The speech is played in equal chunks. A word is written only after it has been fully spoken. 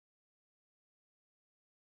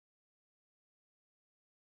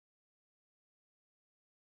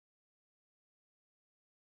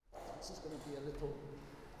This is going to be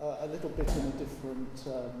a little bit in a different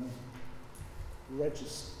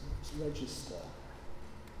register.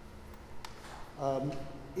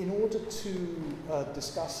 In order to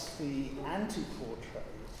discuss the anti-portrait,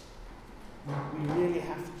 we really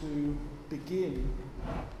have to begin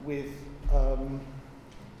with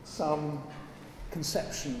some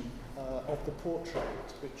conception of the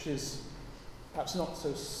portrait, which is perhaps not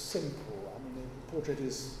so simple. I mean, the portrait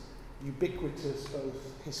is ubiquitous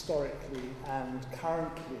both historically and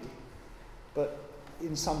currently, but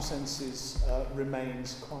in some senses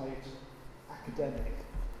remains quite academic.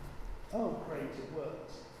 Oh, great, it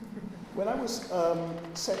works. When I was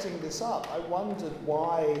setting this up, I wondered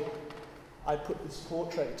why I put this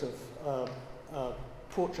portrait of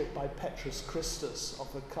portrait by Petrus Christus of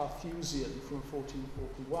a Carthusian from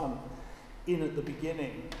 1441 in at the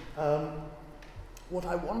beginning. What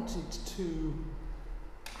I wanted to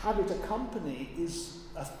have it accompany is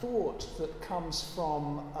a thought that comes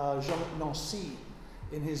from Jean Nancy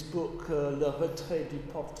in his book Le Retrait du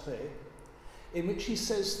Portrait, in which he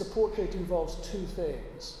says the portrait involves two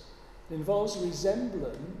things. It involves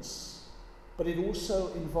resemblance, but it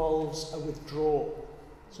also involves a withdrawal.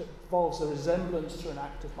 So it involves a resemblance through an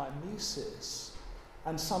act of mimesis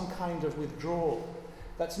and some kind of withdrawal.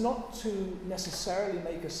 That's not to necessarily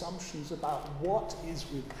make assumptions about what is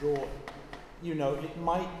withdrawal. You know, it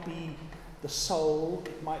might be the soul,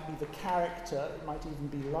 it might be the character, it might even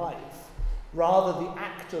be life. Rather, the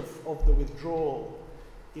act of the withdrawal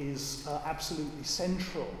is absolutely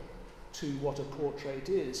central to what a portrait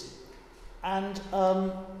is. And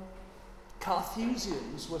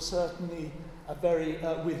Carthusians were certainly a very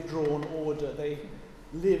withdrawn order. They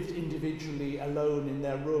lived individually alone in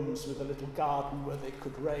their rooms with a little garden where they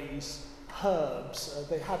could raise herbs.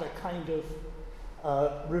 They had a kind of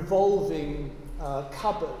revolving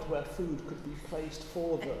cupboard where food could be placed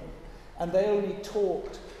for them. And they only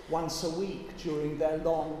talked once a week during their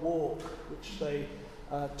long walk, which they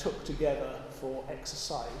took together for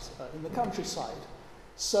exercise in the countryside.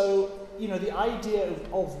 So, you know, the idea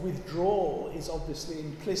of withdrawal is obviously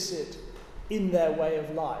implicit in their way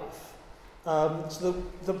of life. So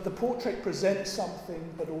the portrait presents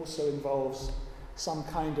something, but also involves some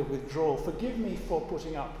kind of withdrawal. Forgive me for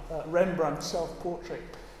putting up Rembrandt's self-portrait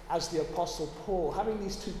as the Apostle Paul. Having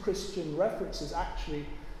these two Christian references actually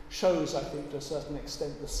shows, I think, to a certain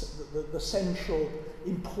extent, the central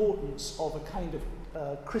importance of a kind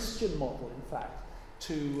of Christian model, in fact,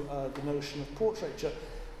 to the notion of portraiture.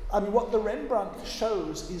 I mean, what the Rembrandt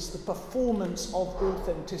shows is the performance of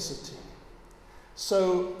authenticity.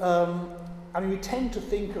 So, I mean, we tend to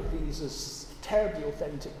think of these as terribly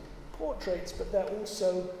authentic portraits, but they're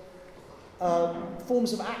also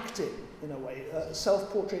forms of acting, in a way,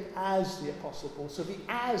 self-portrait as the Apostle Paul. So the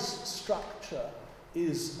as structure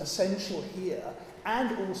is essential here,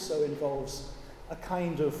 and also involves a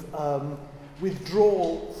kind of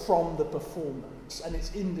withdrawal from the performance. And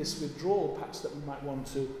it's in this withdrawal, perhaps, that we might want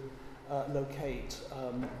to locate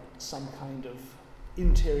some kind of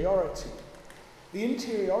interiority. The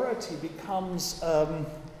interiority becomes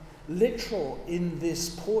literal in this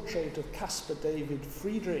portrait of Caspar David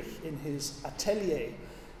Friedrich in his atelier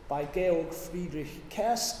by Georg Friedrich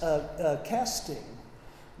Kersting,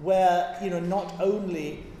 where, you know, not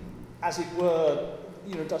only, as it were,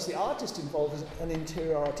 you know, does the artist involve an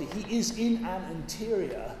interiority, he is in an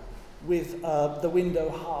interior with the window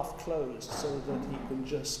half closed so that he can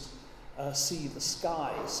just see the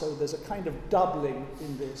sky. So there's a kind of doubling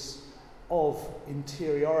in this of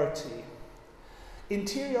interiority.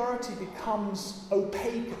 Interiority becomes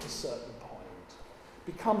opaque at a certain point,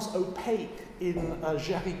 becomes opaque in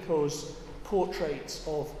Géricault's portraits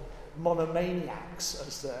of monomaniacs,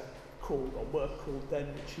 as they're called, or were called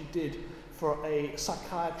then, which he did for a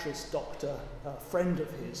psychiatrist doctor, a friend of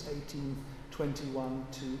his, 1821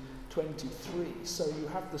 to 23. So you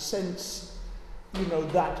have the sense, you know,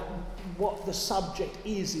 that what the subject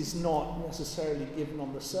is not necessarily given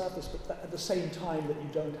on the surface, but that at the same time that you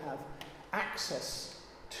don't have access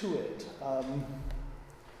to it.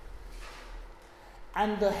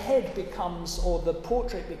 And the head becomes, or the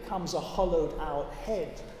portrait becomes, a hollowed out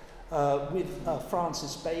head with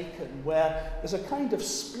Francis Bacon, where there's a kind of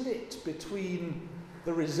split between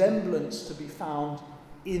the resemblance to be found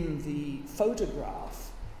in the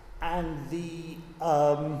photograph and the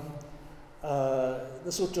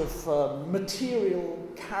sort of material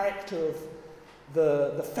character of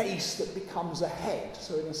the face that becomes a head.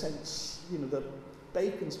 So in a sense, you know, the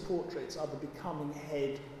Bacon's portraits are the becoming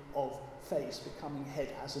head of face, becoming head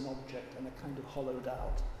as an object and a kind of hollowed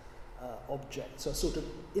out object. So sort of,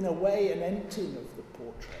 in a way, an emptying of the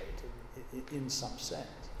portrait in some sense.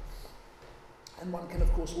 And one can,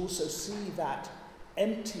 of course, also see that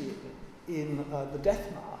emptying in the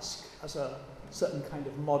death mask as a certain kind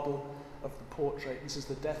of model of the portrait. This is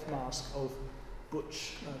the death mask of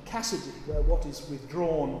Butch Cassidy, where what is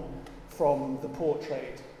withdrawn from the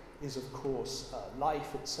portrait is, of course,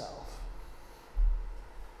 life itself.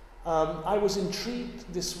 I was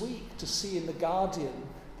intrigued this week to see in The Guardian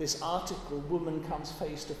this article, "Woman comes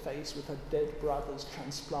face to face with her dead brother's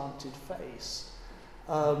transplanted face."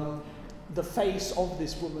 The face of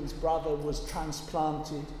this woman's brother was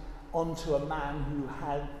transplanted onto a man who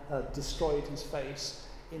had destroyed his face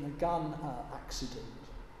in a gun accident.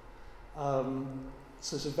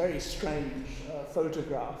 So it's a very strange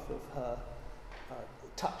photograph of her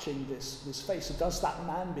touching this face. So does that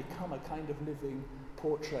man become a kind of living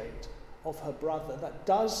portrait of her brother? That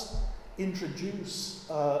does introduce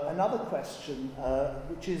another question,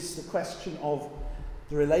 which is the question of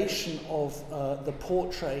the relation of the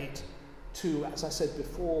portrait to, as I said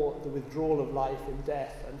before, the withdrawal of life in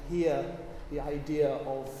death, and here the idea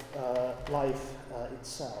of life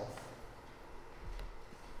itself.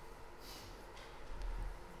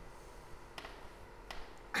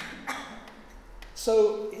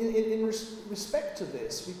 So in respect to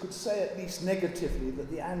this, we could say at least negatively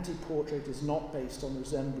that the anti-portrait is not based on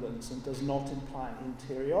resemblance and does not imply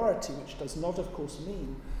interiority, which does not, of course,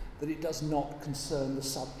 mean that it does not concern the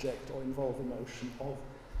subject or involve a notion of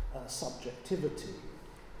subjectivity.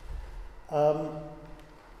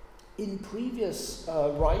 In previous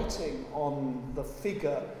writing on the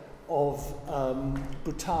figure of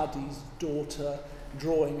Buttadi's daughter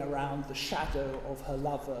drawing around the shadow of her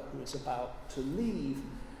lover who is about to leave,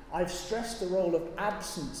 I've stressed the role of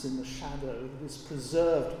absence in the shadow that is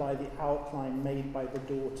preserved by the outline made by the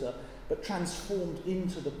daughter, but transformed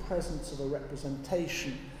into the presence of a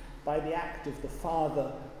representation by the act of the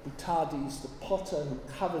father, Buttadi's the potter, who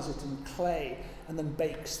covers it in clay and then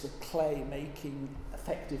bakes the clay, making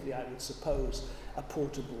effectively, I would suppose, a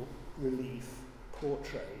portable relief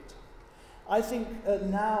portrait. I think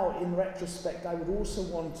now, in retrospect, I would also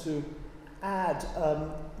want to add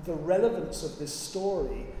the relevance of this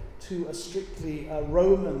story to a strictly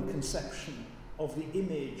Roman conception of the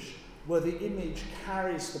image, where the image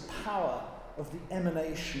carries the power of the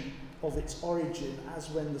emanation of its origin, as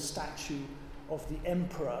when the statue of the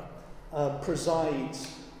emperor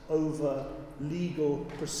presides over legal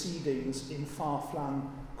proceedings in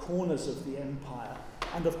far-flung corners of the empire.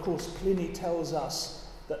 And of course, Pliny tells us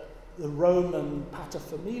that the Roman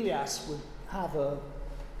paterfamilias would have a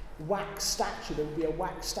wax statue. There would be a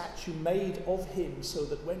wax statue made of him, so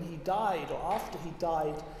that when he died, or after he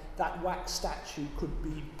died, that wax statue could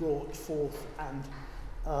be brought forth and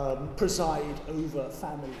preside over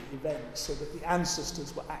family events, so that the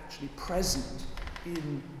ancestors were actually present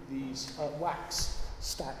in these wax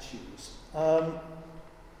statues.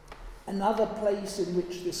 Another place in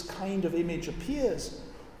which this kind of image appears,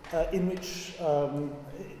 in which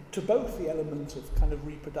to both the element of kind of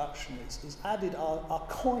reproduction is added, are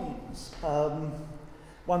coins.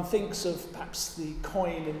 One thinks of perhaps the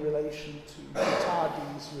coin in relation to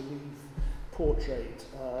Buttadi's relief portrait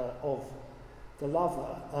of the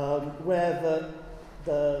lover, where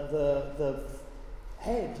the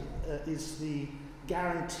head is the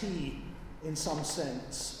guarantee, in some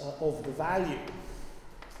sense, of the value.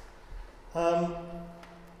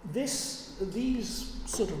 These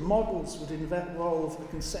sort of models would involve a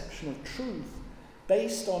conception of truth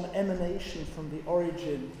based on emanation from the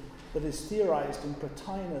origin that is theorized in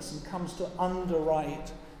Plotinus and comes to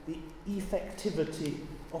underwrite the effectivity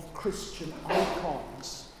of Christian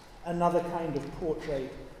icons, another kind of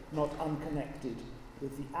portrait not unconnected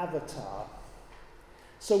with the avatar.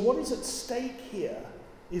 So what is at stake here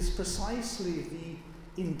is precisely the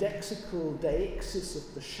indexical deixis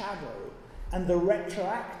of the shadow and the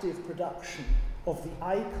retroactive production of the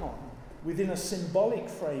icon within a symbolic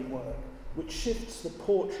framework which shifts the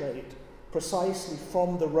portrait precisely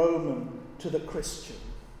from the Roman to the Christian.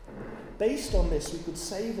 Based on this, we could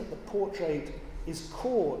say that the portrait is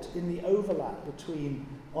caught in the overlap between,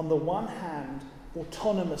 on the one hand,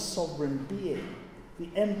 autonomous sovereign being, the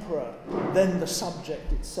emperor, then the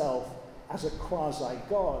subject itself as a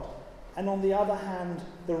quasi-god, and on the other hand,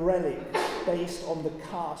 the relic based on the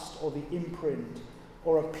cast or the imprint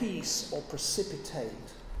or a piece or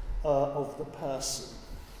precipitate of the person.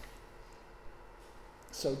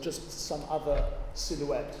 So just some other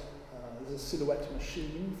silhouette. There's a silhouette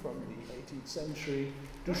machine from the 18th century,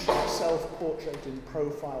 Duchamp's self-portrait in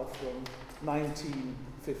profile from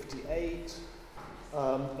 1958,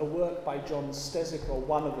 a work by John Steziker,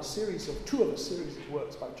 two of a series of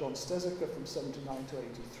works by John Steziker from 79 to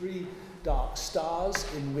 83, Dark Stars,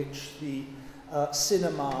 in which the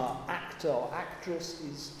cinema actor or actress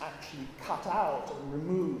is actually cut out and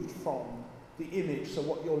removed from the image, so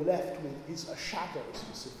what you're left with is a shadow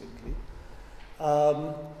specifically.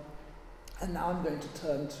 And now I'm going to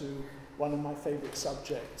turn to one of my favourite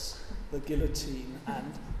subjects, the guillotine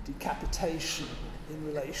and decapitation in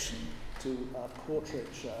relation to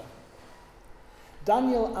portraiture.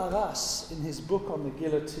 Daniel Arras, in his book on the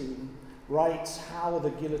guillotine, writes how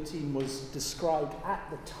the guillotine was described at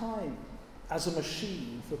the time as a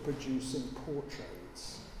machine for producing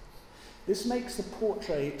portraits. This makes the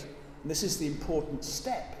portrait, and this is the important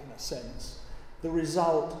step in a sense, the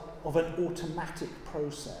result of an automatic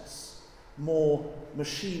process, more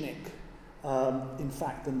machinic, in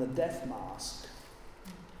fact, than the death mask.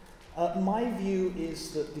 My view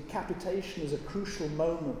is that decapitation is a crucial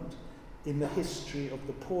moment in the history of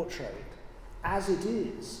the portrait, as it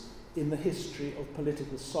is in the history of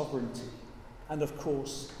political sovereignty. And of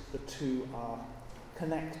course, the two are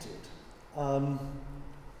connected.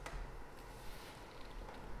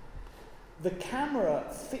 The camera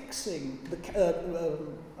fixing,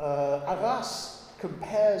 Arras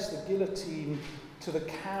compares the guillotine to the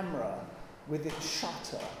camera with its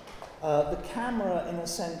shutter. The camera, in a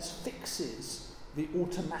sense, fixes the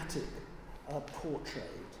automatic portrait.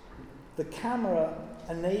 The camera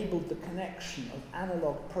enabled the connection of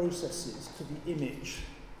analog processes to the image,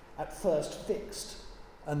 at first fixed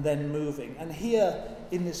and then moving. And here,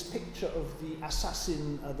 in this picture of the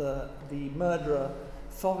assassin, the murderer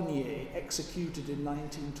Fournier, executed in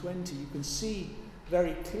 1920, you can see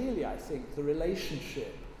very clearly, I think, the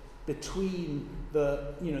relationship between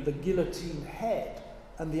the guillotine head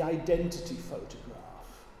and the identity photograph.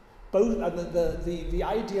 Both, the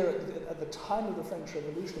idea at the time of the French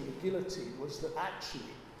Revolution of the guillotine was that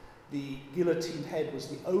actually the guillotine head was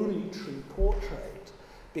the only true portrait,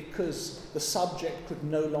 because the subject could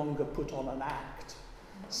no longer put on an act.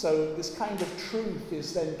 So this kind of truth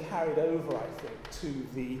is then carried over, I think, to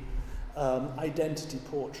the identity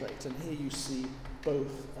portrait, and here you see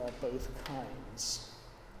both kinds.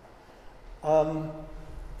 And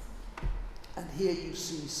here you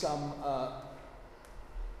see some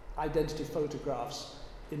identity photographs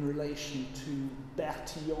in relation to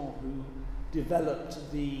Bertillon, who developed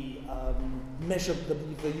the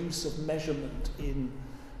use of measurement in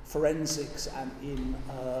forensics and in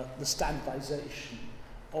the standardization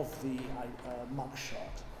of the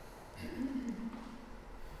mugshot.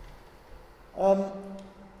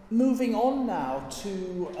 Moving on now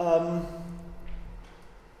to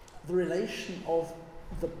the relation of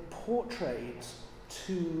the portrait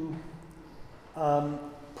to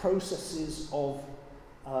processes of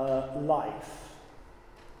life.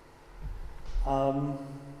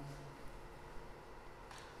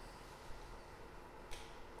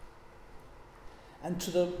 And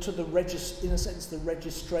to the in a sense, the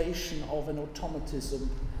registration of an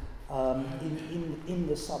automatism in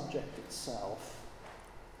the subject itself.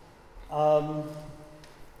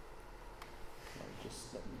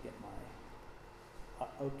 Just let me get my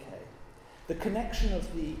okay. The connection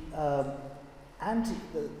of the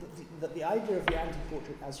the idea of the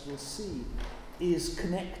anti-portrait, as we'll see, is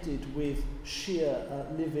connected with sheer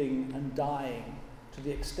living and dying, to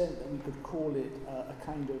the extent that we could call it a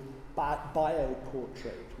kind of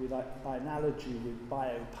bio-portrait, by analogy with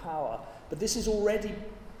biopower. But this is already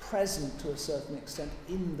present to a certain extent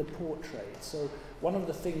in the portrait. So one of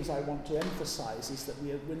the things I want to emphasize is that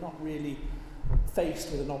we're not really faced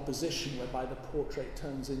with an opposition whereby the portrait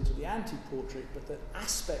turns into the anti-portrait, but that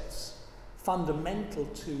aspects fundamental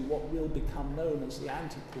to what will become known as the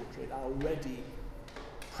anti-portrait are already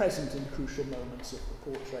present in crucial moments of the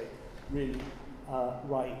portrait, really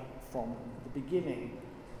right from the beginning.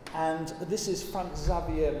 And this is Frank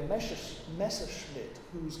Xavier Messerschmitt,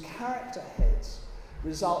 whose character heads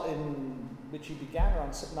result in, which he began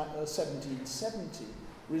around 1770,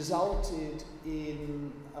 resulted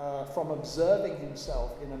in, from observing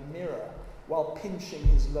himself in a mirror while pinching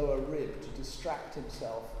his lower rib to distract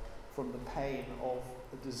himself from the pain of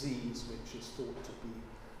the disease, which is thought to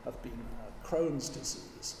have been Crohn's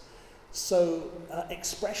disease. So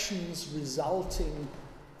expressions resulting,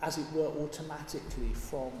 as it were, automatically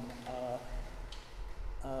from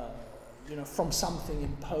from something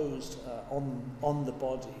imposed on the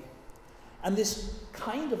body. And this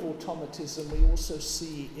kind of automatism we also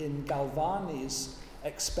see in Galvani's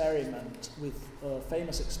experiment,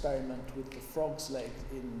 famous experiment with the frog's leg,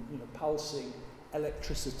 in pulsing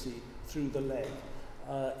electricity through the leg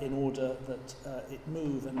in order that it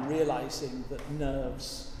move, and realizing that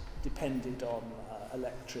nerves depended on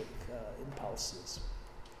electric impulses.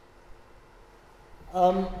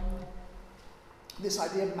 this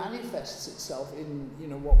idea manifests itself in,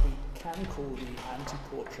 what we can call the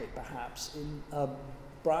anti-portrait, perhaps, in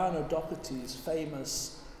Brian O'Doherty's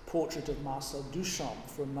famous portrait of Marcel Duchamp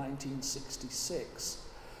from 1966,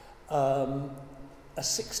 a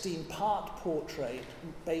 16-part portrait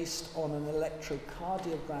based on an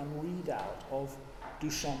electrocardiogram readout of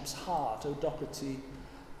Duchamp's heart. O'Doherty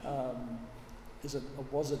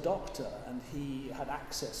was a doctor, and he had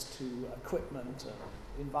access to equipment and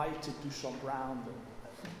invited Duchamp round and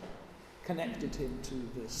connected him to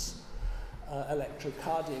this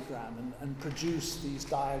electrocardiogram and produced these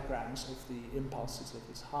diagrams of the impulses of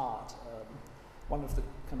his heart. One of the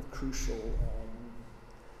kind of crucial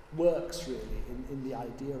works, really, in the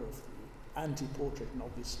idea of the anti-portrait, and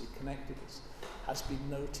obviously connected, has been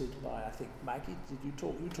noted by, I think, Maggie. You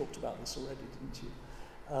talked about this already, didn't you?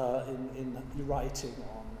 In your writing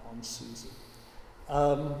on Susan.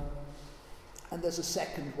 And there's a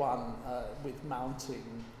second one with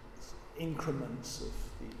mounting increments of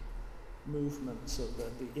the movements of the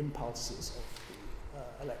impulses of the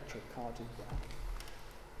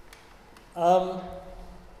electrocardiogram.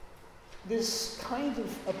 This kind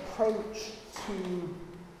of approach to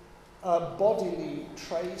bodily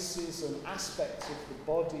traces and aspects of the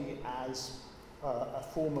body as a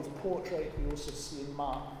form of portrait. We also see in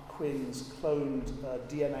Mark Quinn's cloned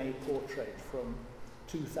DNA portrait from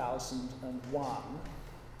 2001.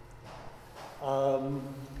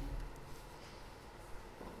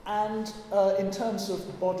 And in terms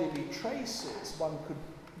of bodily traces, one could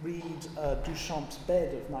read Duchamp's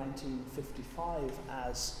Bed of 1955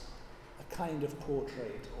 as a kind of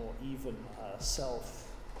portrait, or even a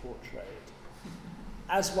self-portrait,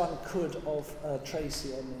 as one could of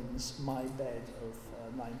Tracy Emin's My Bed of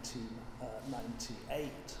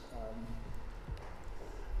 1998.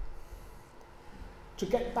 To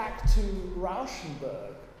get back to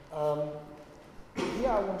Rauschenberg, here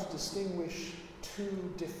I want to distinguish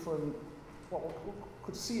two different, what we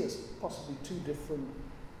could see as possibly two different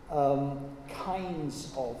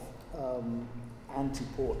kinds of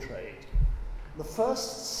anti-portrait. The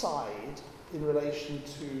first side, in relation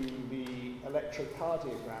to the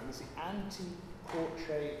electrocardiogram, is the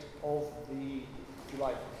anti-portrait of the, if you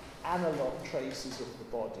like, analog traces of the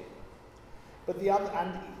body. But the other,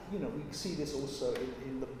 and we see this also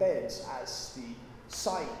in the beds as the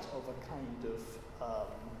site of a kind of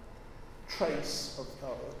traces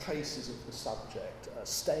of the subject,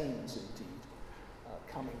 stains indeed,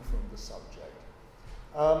 coming from the subject.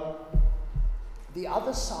 The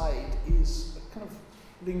other side is a kind of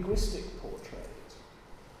linguistic portrait,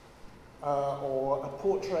 or a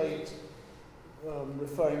portrait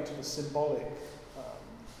referring to the symbolic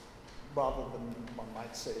rather than, one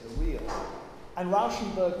might say, the real. And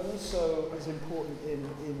Rauschenberg also is important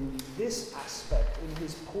in this aspect, in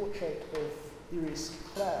his portrait of Iris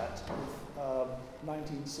Clert of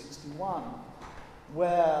 1961,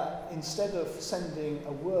 where instead of sending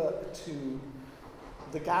a work to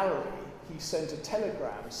the gallery, he sent a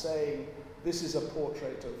telegram saying, "This is a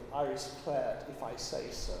portrait of Iris Clert, if I say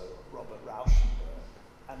so, Robert Rauschenberg."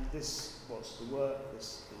 And this was the work,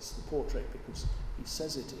 this is the portrait, because he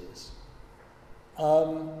says it is.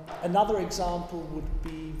 Another example would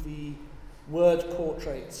be the word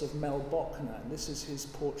portraits of Mel Bochner, and this is his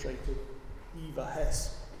portrait of Eva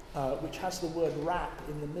Hess, which has the word rap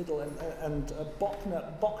in the middle, and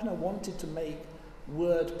Bochner wanted to make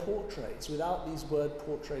word portraits without these word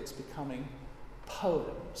portraits becoming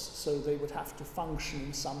poems, so they would have to function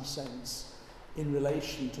in some sense in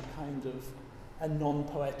relation to kind of a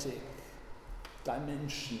non-poetic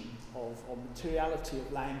dimension of materiality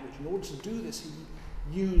of language. In order to do this, he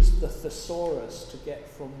used the thesaurus to get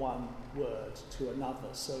from one word to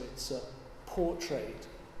another, so it's a portrait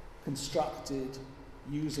constructed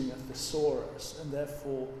using a thesaurus, and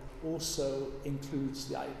therefore also includes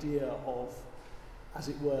the idea of, as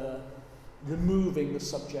it were, removing the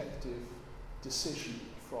subjective decision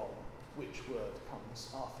from which word comes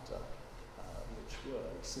after which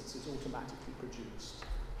word, since it's automatically produced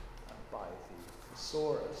by the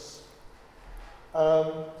thesaurus.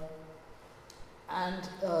 And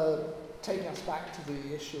taking us back to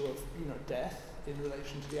the issue of death in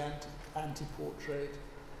relation to the anti-portrait,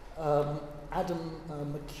 Adam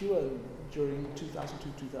McEwen, during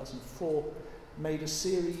 2002-2004, made a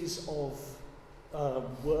series of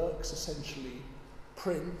works, essentially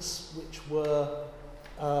prints, which were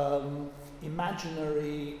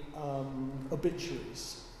imaginary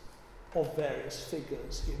obituaries of various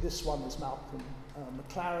figures. This one was Malcolm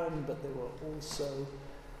McLaren, but there were also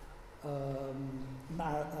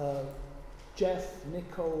Jeff,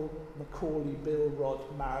 Nicole, Macaulay, Bill, Rod,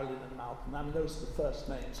 Marilyn, and Malcolm. I mean, those are the first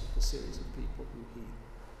names of the series of people who he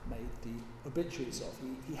made the obituaries of.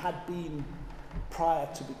 He had been, prior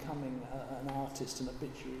to becoming an artist, an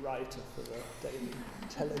obituary writer for the Daily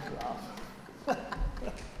Telegraph.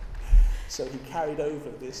 So he carried over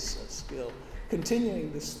this skill.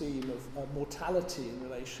 Continuing this theme of mortality in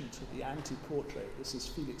relation to the anti-portrait, this is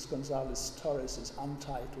Felix Gonzalez Torres'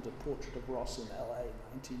 Untitled, A Portrait of Ross in LA,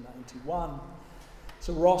 1991.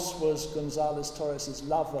 So Ross was Gonzalez Torres'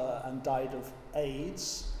 lover and died of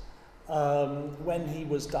AIDS. When he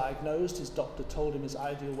was diagnosed, his doctor told him his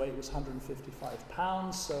ideal weight was 155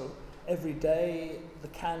 pounds, so every day the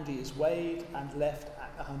candy is weighed and left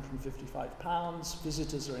at 155 pounds.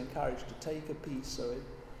 Visitors are encouraged to take a piece, so it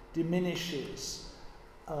diminishes,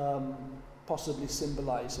 possibly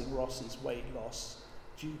symbolizing Ross's weight loss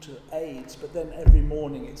due to AIDS, but then every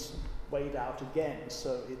morning it's weighed out again,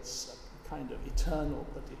 so it's kind of eternal,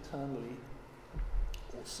 but eternally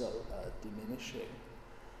also diminishing.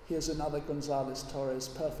 Here's another Gonzalez Torres,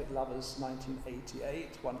 Perfect Lovers,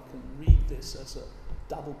 1988. One can read this as a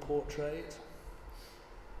double portrait.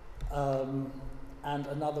 And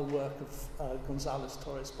another work of Gonzalez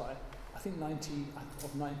Torres by, I think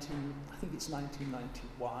it's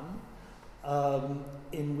 1991,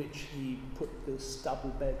 in which he put this double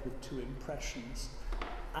bed with two impressions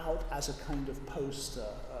out as a kind of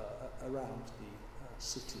poster around the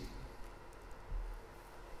city.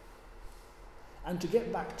 And to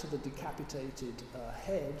get back to the decapitated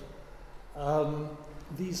head,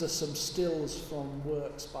 these are some stills from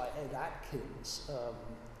works by Ed Atkins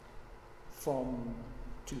from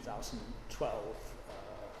 2012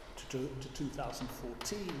 to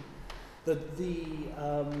 2014.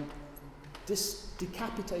 This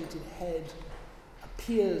decapitated head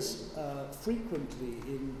appears frequently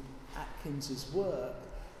in Atkins's work,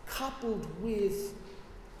 coupled with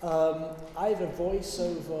either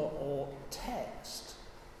voiceover or text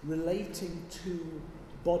relating to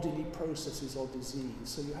bodily processes or disease.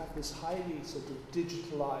 So you have this highly sort of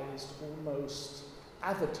digitalized, almost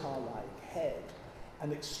avatar-like head,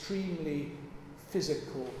 and extremely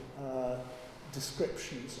physical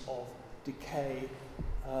descriptions of decay,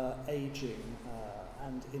 aging,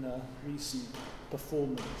 and in a recent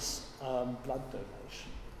performance, blood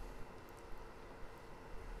donation.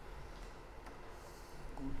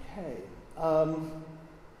 Okay.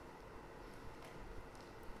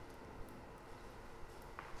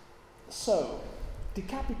 So,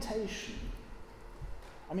 decapitation.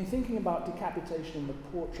 I mean, thinking about decapitation in the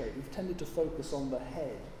portrait, we've tended to focus on the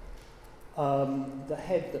head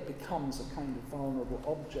that becomes a kind of vulnerable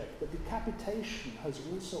object. But decapitation has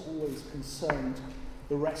also always concerned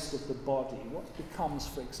the rest of the body. What becomes,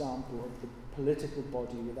 for example, of the political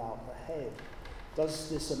body without the head? Does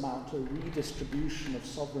this amount to a redistribution of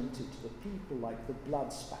sovereignty to the people, like the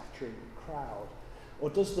blood spattering crowd? Or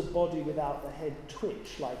does the body without the head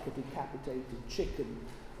twitch like a decapitated chicken,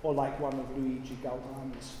 or like one of Luigi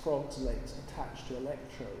Galvani's frog's legs attached to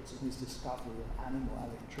electrodes in his discovery of animal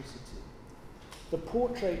electricity? The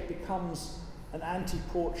portrait becomes an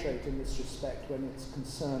anti-portrait in this respect when it's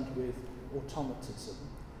concerned with automatism.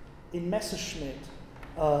 In Messerschmitt,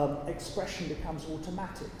 expression becomes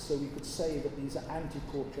automatic, so we could say that these are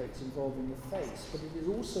anti-portraits involving the face, but it is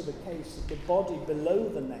also the case that the body below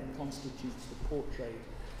the neck constitutes the portrait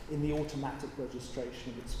in the automatic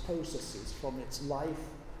registration of its processes, from its life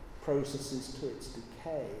processes to its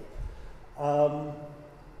decay.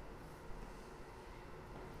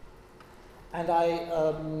 And I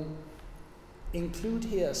include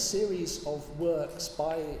here a series of works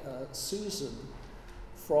by Susan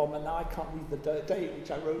from, and now I can't read the date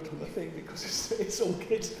which I wrote on the thing because it's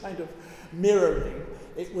kind of mirroring.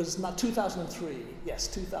 It was 2003, yes,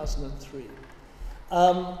 2003,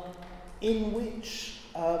 in which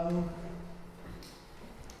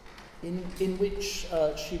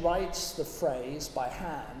she writes the phrase by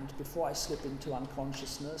hand, "Before I slip into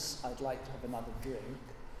unconsciousness, I'd like to have another drink,"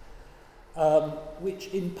 which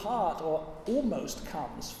in part or almost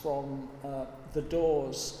comes from the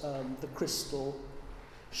Doors' The Crystal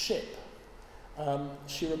Ship.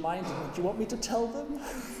 She reminded me, do you want me to tell them?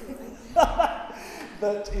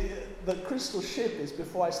 That the crystal ship is,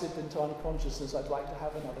 before I slip into unconsciousness, I'd like to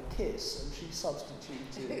have another kiss. And she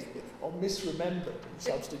substituted, or misremembered and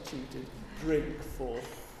substituted drink for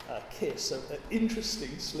kiss. So an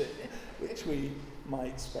interesting slip, which we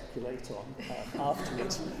might speculate on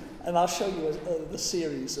afterwards. And I'll show you the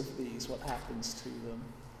series of these, what happens to them.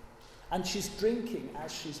 And she's drinking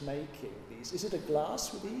as she's making these. Is it a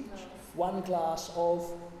glass with each? No. One glass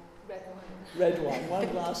of red wine. One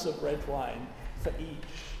glass of red wine for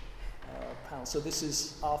each panel. So this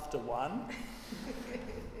is after 1,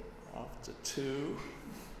 after 2,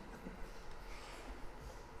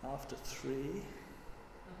 after 3,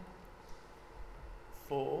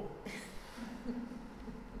 4,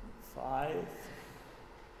 5,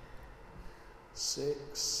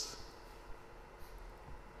 6,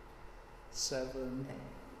 7,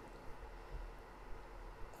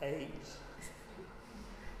 8,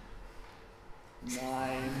 9,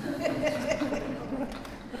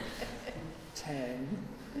 10,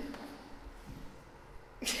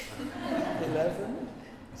 11.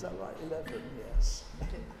 Is that right? 11, yes.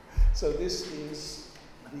 So this is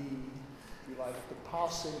the, if you like, the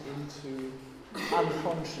passing into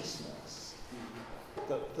unconsciousness,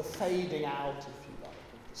 the fading out, if you like,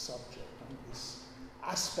 of the subject, and this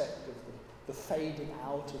aspect of the fading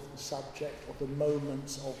out of the subject, or the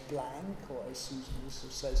moments of blank, or as Susan also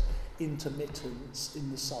says, intermittence in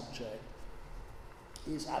the subject,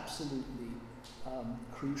 is absolutely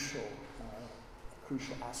crucial, a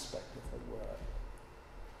crucial aspect of her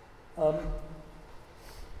work.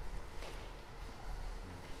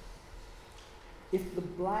 If the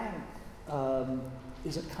blank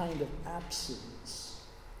is a kind of absence,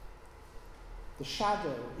 the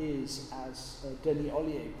shadow is, as Denis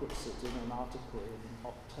Ollier puts it in an article in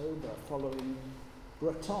October following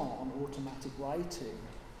Breton on automatic writing,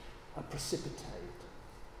 a precipitate.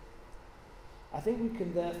 I think we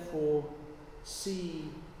can therefore see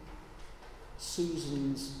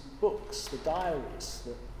Susan's books, the diaries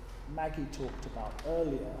that Maggie talked about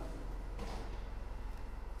earlier,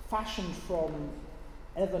 fashioned from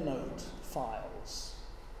Evernote files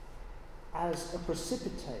as a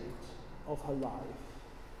precipitate of her life,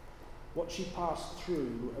 what she passed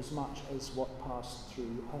through as much as what passed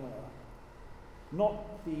through her.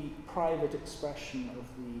 Not the private expression of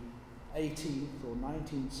the 18th or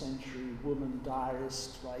 19th century woman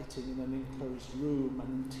diarist writing in an enclosed room,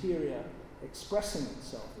 an interior expressing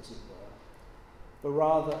itself, as it were, but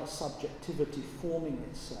rather a subjectivity forming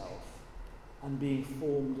itself and being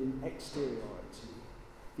formed in exteriority,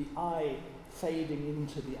 the I fading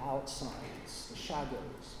into the outsides, the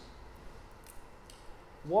shadows.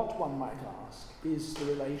 What, one might ask, is the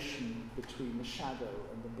relation between the shadow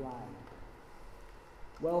and the blank?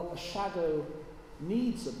 Well, a shadow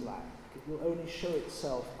needs a blank. It will only show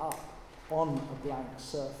itself up on a blank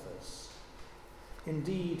surface.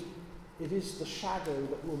 Indeed, it is the shadow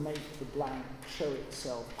that will make the blank show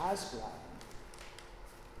itself as blank.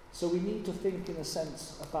 So we need to think, in a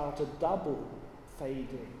sense, about a double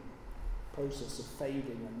fading, process of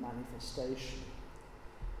fading and manifestation.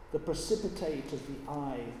 The precipitate of the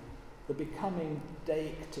I, the becoming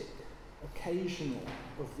deictic, occasional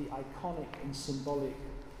of the iconic and symbolic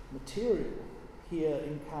material, here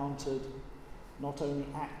encountered not only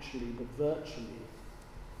actually but virtually,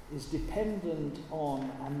 is dependent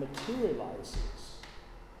on and materializes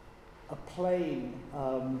a plane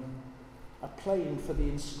for the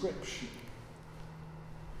inscription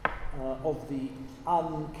of the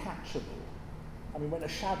uncatchable. I mean, when a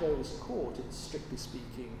shadow is caught, it's strictly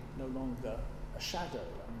speaking no longer a shadow.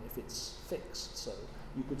 I mean, if it's fixed, so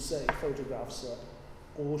you could say photographs are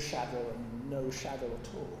all shadow and no shadow at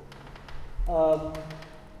all.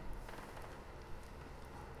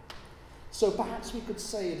 So perhaps we could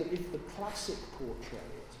say that if the classic portrait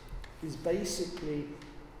is basically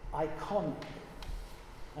iconic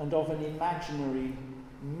and of an imaginary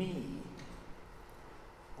me,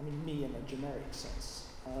 I mean me in a generic sense,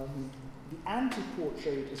 the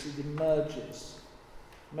anti-portrait as it emerges,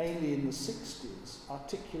 mainly in the 60s,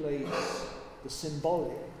 articulates the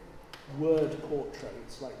symbolic word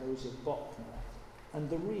portraits like those of Bockner, and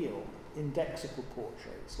the real indexical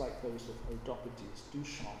portraits like those of Odopides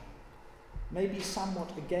Duchamp, maybe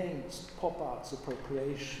somewhat against pop art's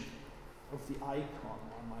appropriation of the icon.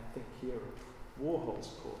 One might think here of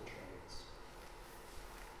Warhol's portraits.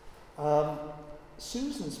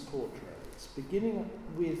 Susan's portraits, beginning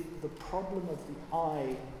with the problem of the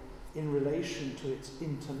eye in relation to its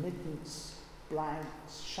intermittence,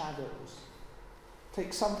 blanks, shadows,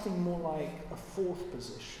 take something more like a fourth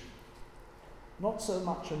position. Not so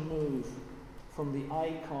much a move from the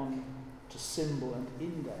icon to symbol and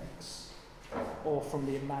index, or from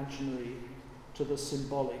the imaginary to the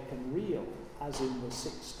symbolic and real, as in the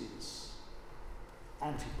 60s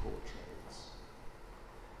anti-portraits,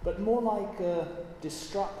 but more like a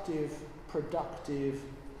destructive, productive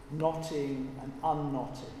knotting and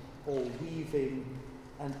unknotting, or weaving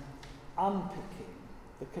and unpicking,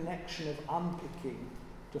 the connection of unpicking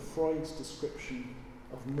to Freud's description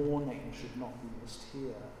of mourning should not be missed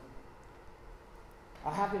here.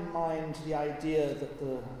 I have in mind the idea that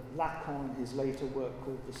the Lacan, in his later work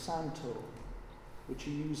called the Santo, which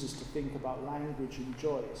he uses to think about language in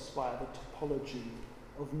Joyce via the topology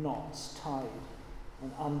of knots tied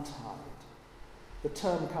and untied. The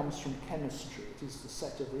term comes from chemistry. It is the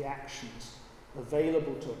set of reactions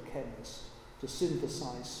available to a chemist to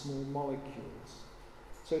synthesize small molecules.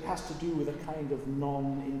 So it has to do with a kind of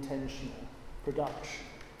non-intentional production,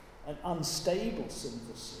 an unstable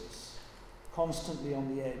synthesis, constantly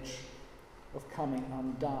on the edge of coming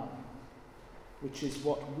undone, which is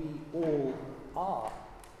what we all are,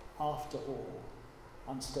 after all,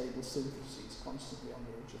 unstable syntheses, constantly on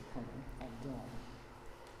the edge of coming undone.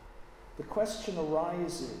 The question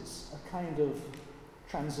arises, a kind of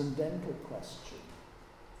transcendental question,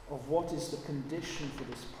 of what is the condition for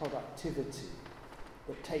this productivity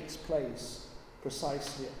that takes place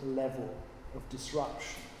precisely at the level of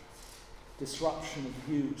disruption of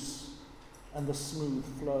use, and the smooth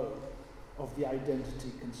flow of the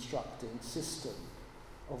identity-constructing system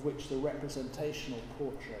of which the representational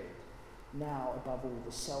portrait, now above all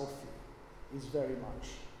the selfie, is very much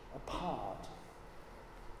a part.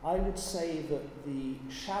 I would say that the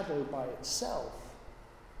shadow by itself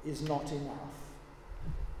is not enough.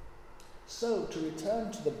 So, to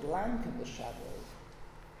return to the blank in the shadow,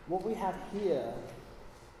 what we have here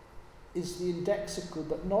is the indexical,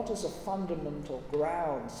 but not as a fundamental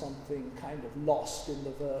ground, something kind of lost in the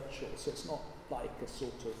virtual. So it's not like a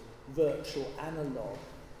sort of virtual analog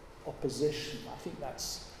opposition. I think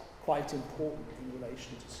that's quite important in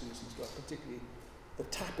relation to Susan's work, particularly the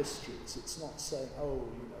tapestries. It's not saying, oh,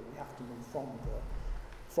 we have to move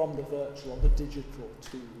from the virtual or the digital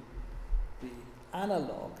to the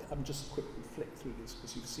analog. I'm just quickly flick through this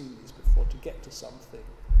because you've seen these before to get to something.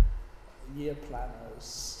 Year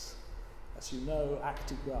planners, as you know,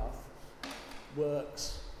 actigraph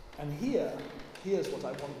works, and here's what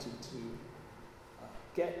I wanted to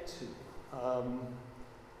get to.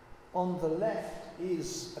 On the left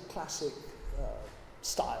is a classic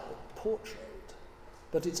style portrait,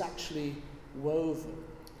 but it's actually woven.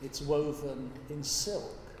 It's woven in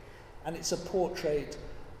silk, and it's a portrait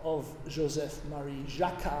of Joseph-Marie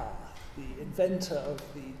Jacquard, the inventor of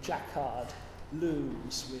the Jacquard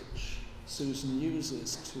looms, which Susan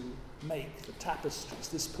uses to make the tapestries.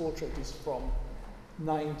 This portrait is from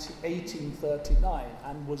 1839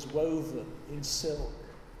 and was woven in silk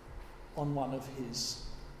on one of his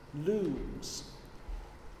looms.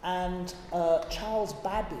 And Charles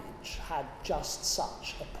Babbage had just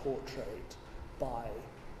such a portrait by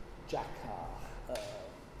Jacquard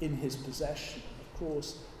in his possession. Of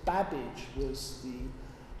course, Babbage was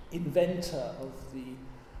the inventor of the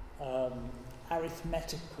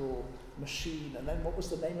arithmetical machine, and then what was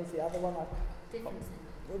the name of the other one?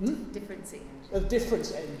 Difference engine. A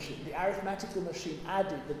difference engine. The arithmetical machine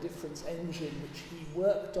added the difference engine, which he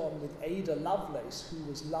worked on with Ada Lovelace, who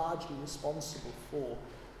was largely responsible for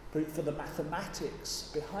the mathematics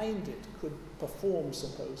behind it, could perform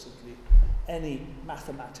supposedly any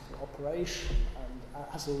mathematical operation, and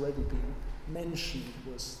as already been mentioned,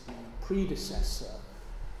 was the predecessor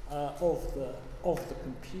of the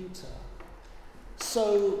computer.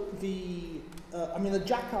 So the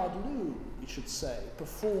Jacquard loom, we should say,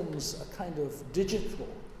 performs a kind of digital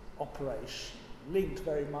operation, linked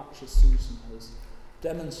very much, as Susan has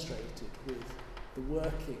demonstrated, with the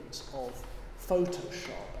workings of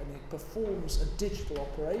Photoshop, and it performs a digital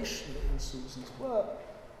operation in Susan's work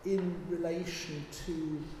in relation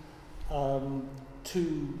to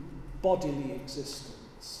bodily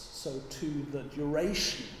existence, so to the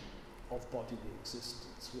duration of bodily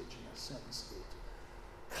existence, which in a sense it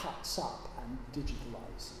cuts up and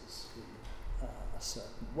digitalizes in a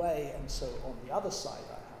certain way. And so on the other side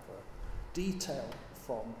I have a detail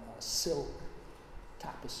from a silk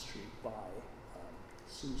tapestry by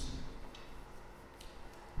Susan.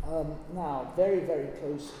 Now, very, very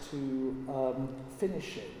close to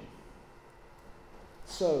finishing.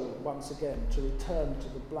 So, once again, to return to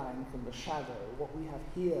the blank and the shadow, what we have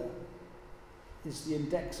here is the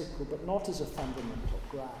indexical, but not as a fundamental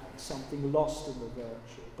ground, something lost in the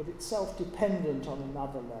virtual, but itself dependent on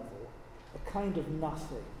another level, a kind of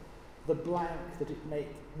nothing, the blank that it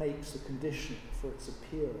makes the condition for its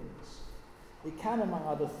appearance. It can, among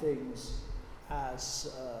other things,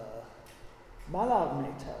 as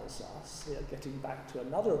Mallarmé tells us, getting back to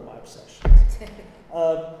another of my obsessions,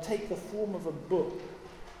 take the form of a book,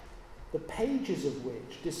 the pages of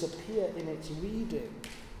which disappear in its reading,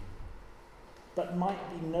 but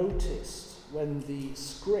might be noticed when the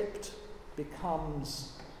script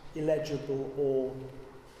becomes illegible or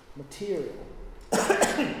material.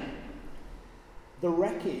 The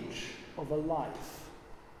wreckage of a life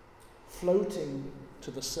floating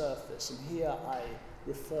to the surface, and here I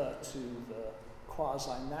refer to the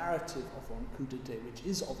quasi-narrative of Un Coup d'Idée, which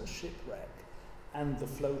is of a shipwreck, and the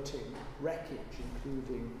floating wreckage,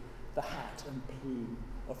 including the hat and plume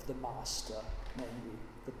of the master, namely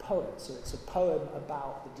the poet. So it's a poem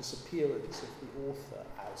about the disappearance of the author,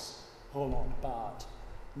 as Roland Barthes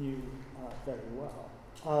knew very well.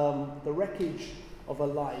 The wreckage of a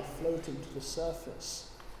life floating to the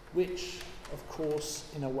surface, which, of course,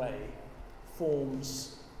 in a way,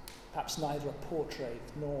 forms perhaps neither a portrait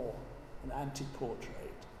nor an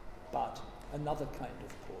anti-portrait, but another kind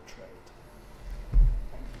of portrait,